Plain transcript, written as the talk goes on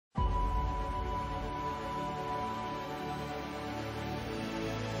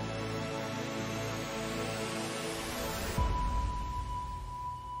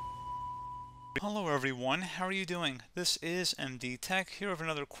Hello everyone, how are you doing? This is MD Tech here with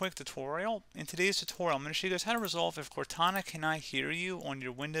another quick tutorial. In today's tutorial, I'm going to show you guys how to resolve if Cortana cannot hear you on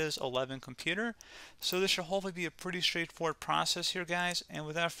your Windows 11 computer. So this should hopefully be a pretty straightforward process here, guys, and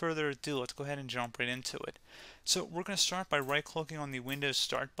without further ado, let's go ahead and jump right into it. So we're going to start by right-clicking on the Windows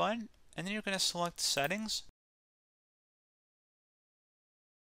Start button, and then you're going to select Settings.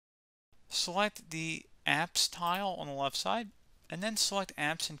 Select the Apps tile on the left side, and then select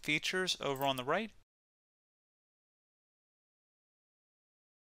Apps and Features over on the right.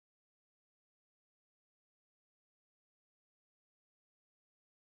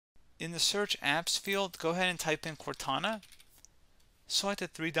 In the Search Apps field, go ahead and type in Cortana. Select the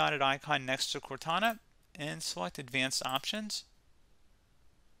three-dotted icon next to Cortana, and select Advanced Options.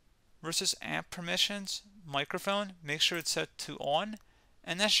 Versus App Permissions, Microphone, make sure it's set to On,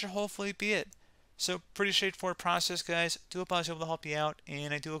 and that should hopefully be it. So pretty straightforward process, guys. Do hope I was able to help you out,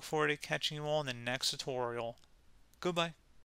 and I do look forward to catching you all in the next tutorial. Goodbye.